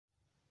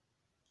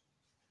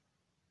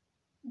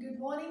Good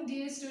morning,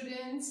 dear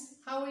students.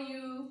 How are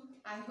you?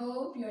 I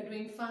hope you are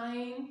doing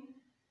fine.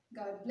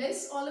 God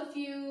bless all of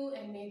you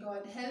and may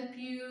God help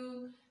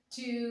you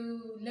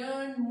to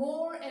learn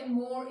more and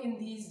more in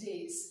these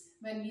days.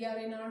 When we are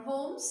in our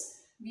homes,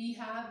 we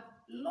have a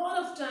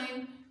lot of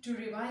time to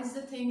revise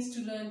the things,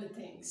 to learn the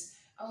things.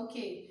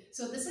 Okay,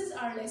 so this is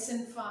our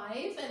lesson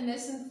 5, and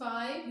lesson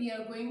 5 we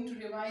are going to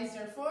revise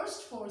our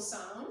first 4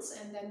 sounds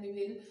and then we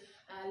will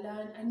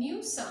learn a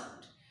new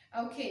sound.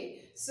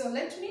 Okay, so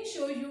let me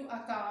show you a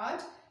card,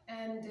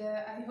 and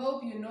I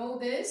hope you know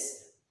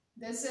this.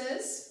 This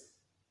is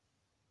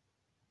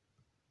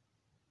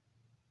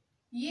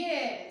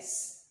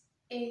yes,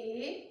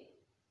 A,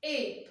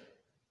 ape.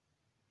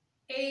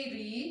 A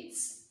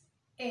reads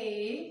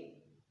A,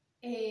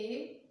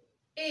 A.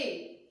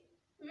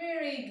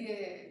 Very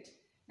good.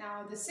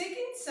 Now the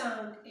second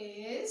sound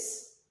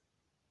is,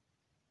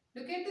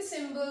 look at the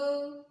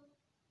symbol,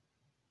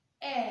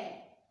 A,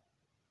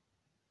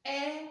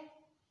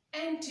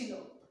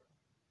 antelope.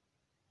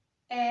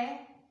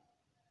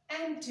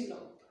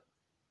 Antelope.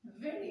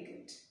 Very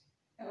good.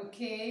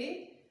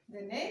 Okay,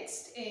 the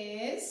next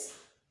is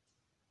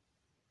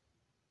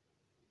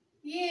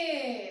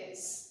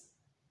yes,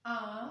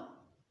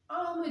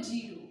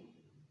 armadillo.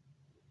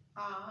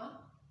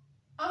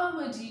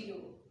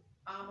 Armadillo.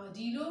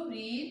 Armadillo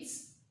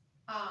reads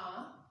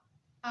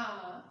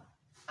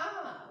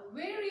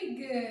very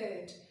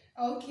good.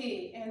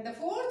 Okay, and the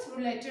fourth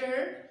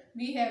letter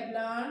we have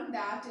learned,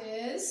 that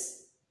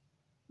is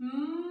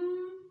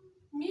mule.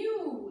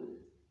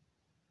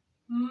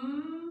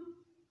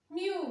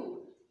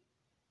 Mule.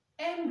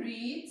 M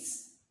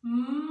reads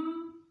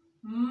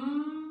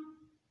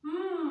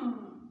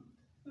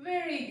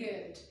Very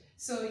good.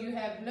 So you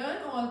have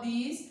learned all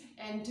these,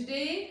 and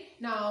today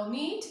now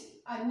meet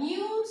a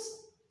new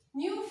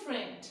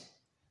friend.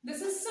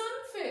 This is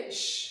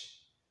sunfish.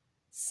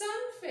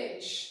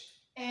 Sunfish,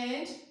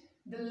 and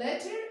the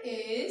letter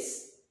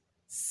is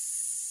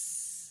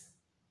S.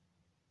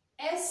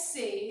 S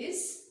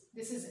says,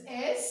 this is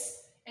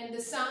S, and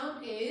the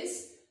sound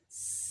is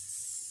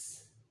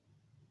S.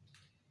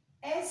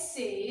 S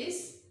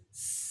says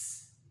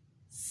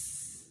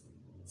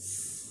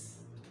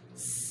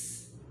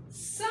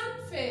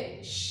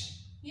sunfish.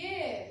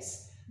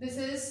 Yes, this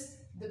is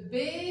the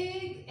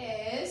big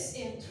S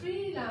in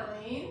 3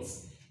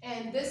 lines,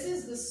 and this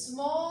is the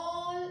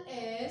small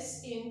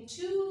s in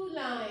 2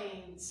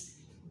 lines.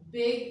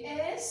 Big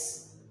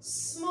S,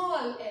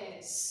 small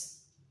s.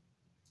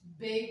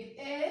 Big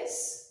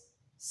S,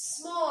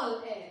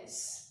 small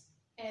s.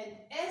 And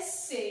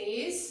S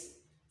says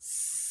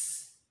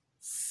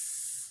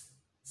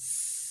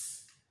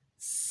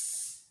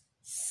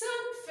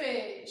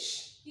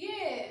sunfish.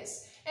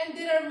 Yes. And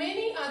there are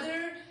many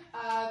other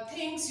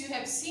things you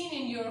have seen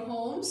in your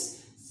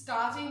homes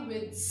starting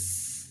with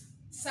S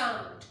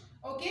sound.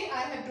 Okay,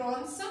 I have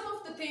drawn some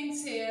of the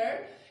things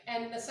here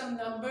and some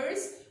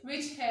numbers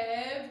which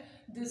have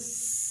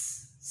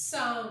this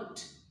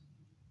sound.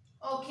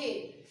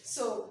 Okay,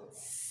 so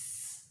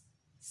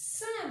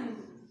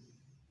sun.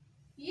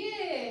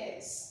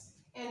 Yes.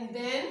 And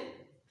then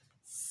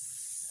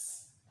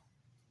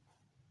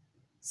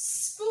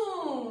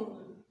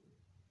spoon.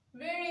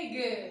 Very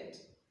good.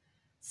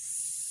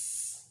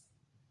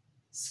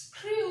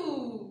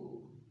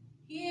 Screw.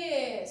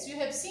 Yes, you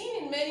have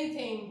seen in many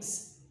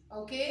things.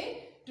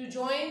 Okay, to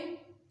join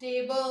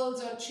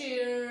tables or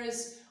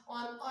chairs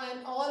on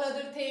all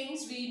other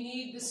things, we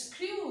need the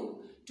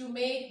screw to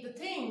make the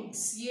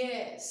things.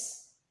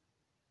 Yes.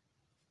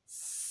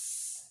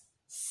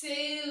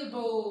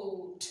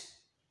 Sailboat.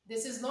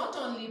 This is not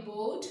only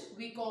boat,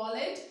 we call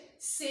it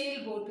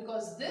sailboat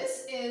because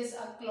this is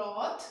a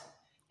cloth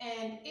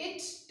and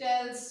it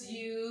tells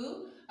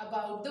you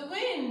about the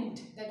wind,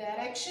 the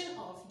direction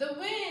of the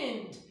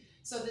wind.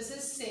 So this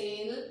is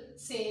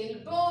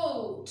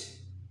sailboat.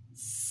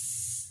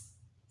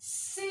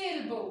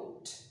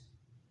 Sailboat.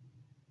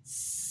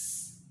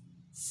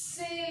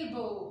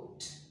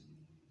 Sailboat.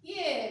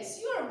 Yes,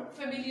 you are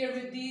familiar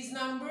with these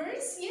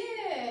numbers.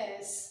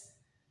 Yes.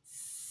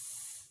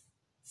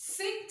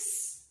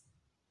 6.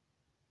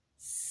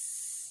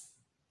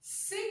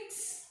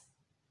 6.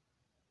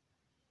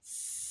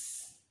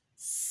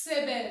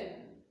 7.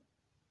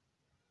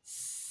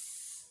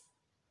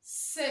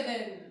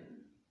 7.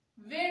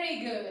 Very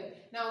good.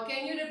 Now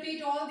can you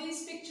repeat all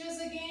these pictures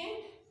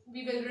again?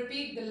 We will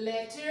repeat the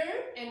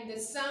letter and the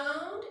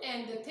sound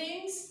and the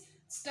things.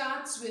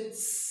 Starts with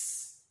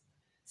S.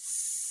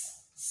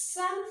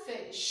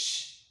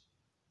 Sunfish.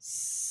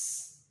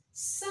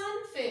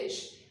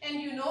 Sunfish. And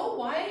you know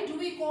why do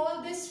we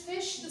call this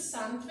fish the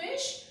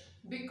sunfish?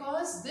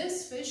 Because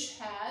this fish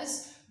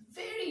has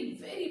very,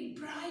 very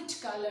bright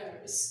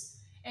colors.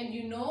 And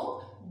you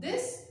know,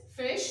 this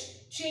fish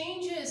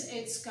changes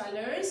its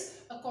colors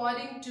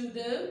according to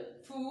the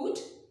food.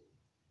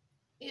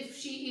 If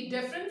she eat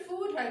different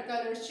food, her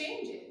color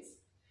changes.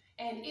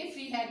 And if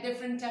we had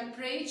different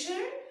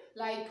temperature,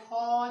 like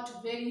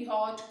hot, very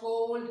hot,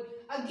 cold,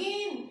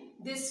 again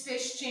this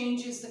fish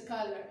changes the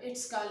color,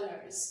 its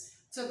colors.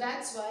 So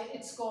that's why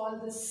it's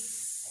called the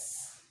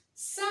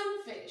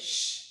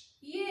sunfish.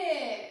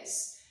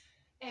 Yes.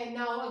 And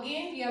now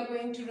again we are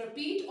going to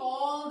repeat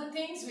all the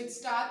things which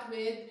start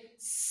with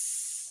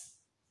S.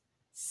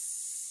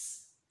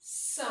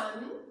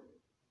 Sun,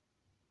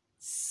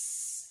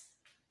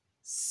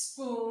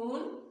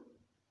 spoon,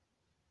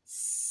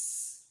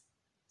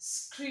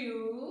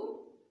 screw,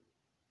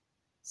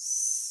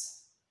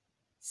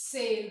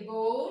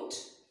 sailboat,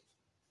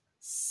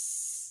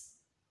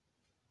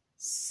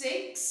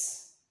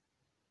 6,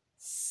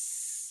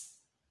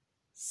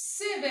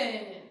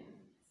 7.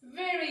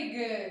 Very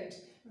good.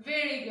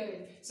 Very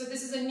good. So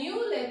this is a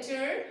new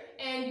letter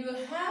and you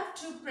have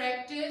to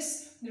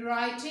practice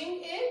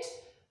writing it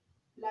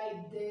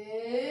like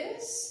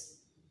this.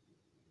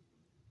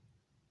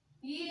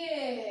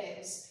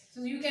 Yes.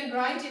 So you can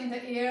write in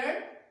the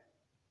air.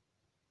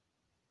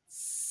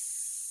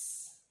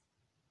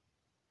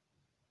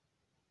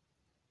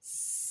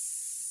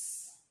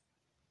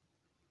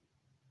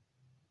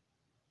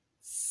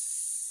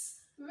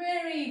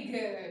 Very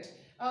good.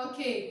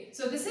 Okay,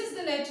 so this is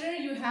the letter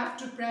you have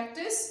to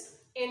practice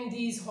in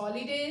these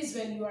holidays.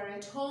 When you are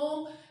at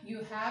home,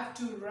 you have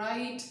to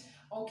write,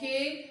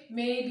 okay,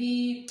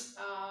 maybe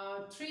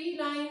 3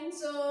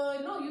 lines.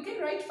 No, you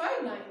can write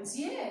 5 lines.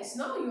 Yes,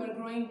 now you are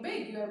growing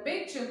big. You are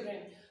big children.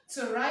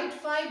 So write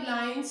 5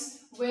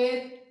 lines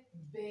with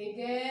big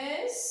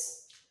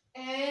S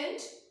and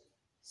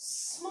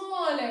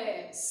small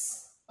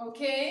s.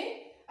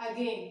 Okay,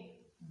 again,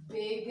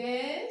 big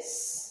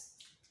S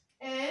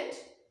and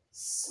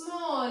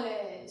small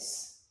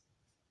s.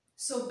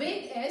 So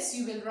big S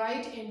you will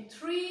write in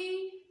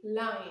 3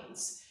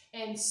 lines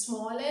and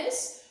small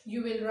s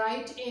you will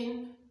write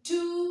in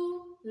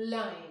 2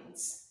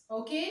 lines.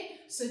 Okay,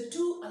 so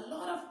do a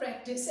lot of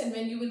practice, and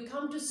when you will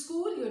come to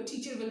school, your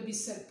teacher will be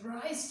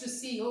surprised to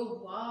see,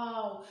 oh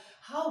wow,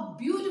 how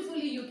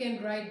beautifully you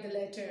can write the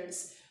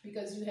letters,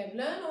 because you have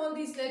learned all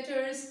these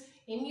letters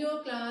in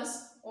your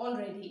class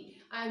already.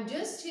 I'm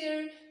just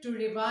here to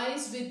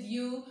revise with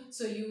you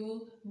so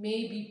you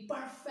may be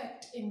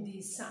perfect in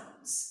these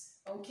sounds.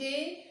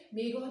 Okay,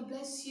 may God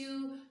bless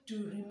you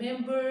to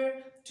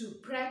remember, to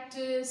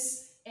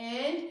practice,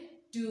 and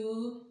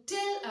to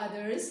tell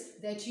others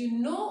that you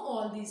know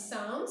all these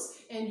sounds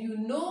and you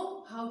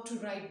know how to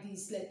write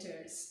these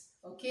letters.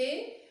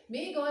 Okay,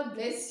 may God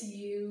bless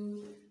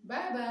you.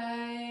 Bye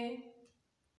bye.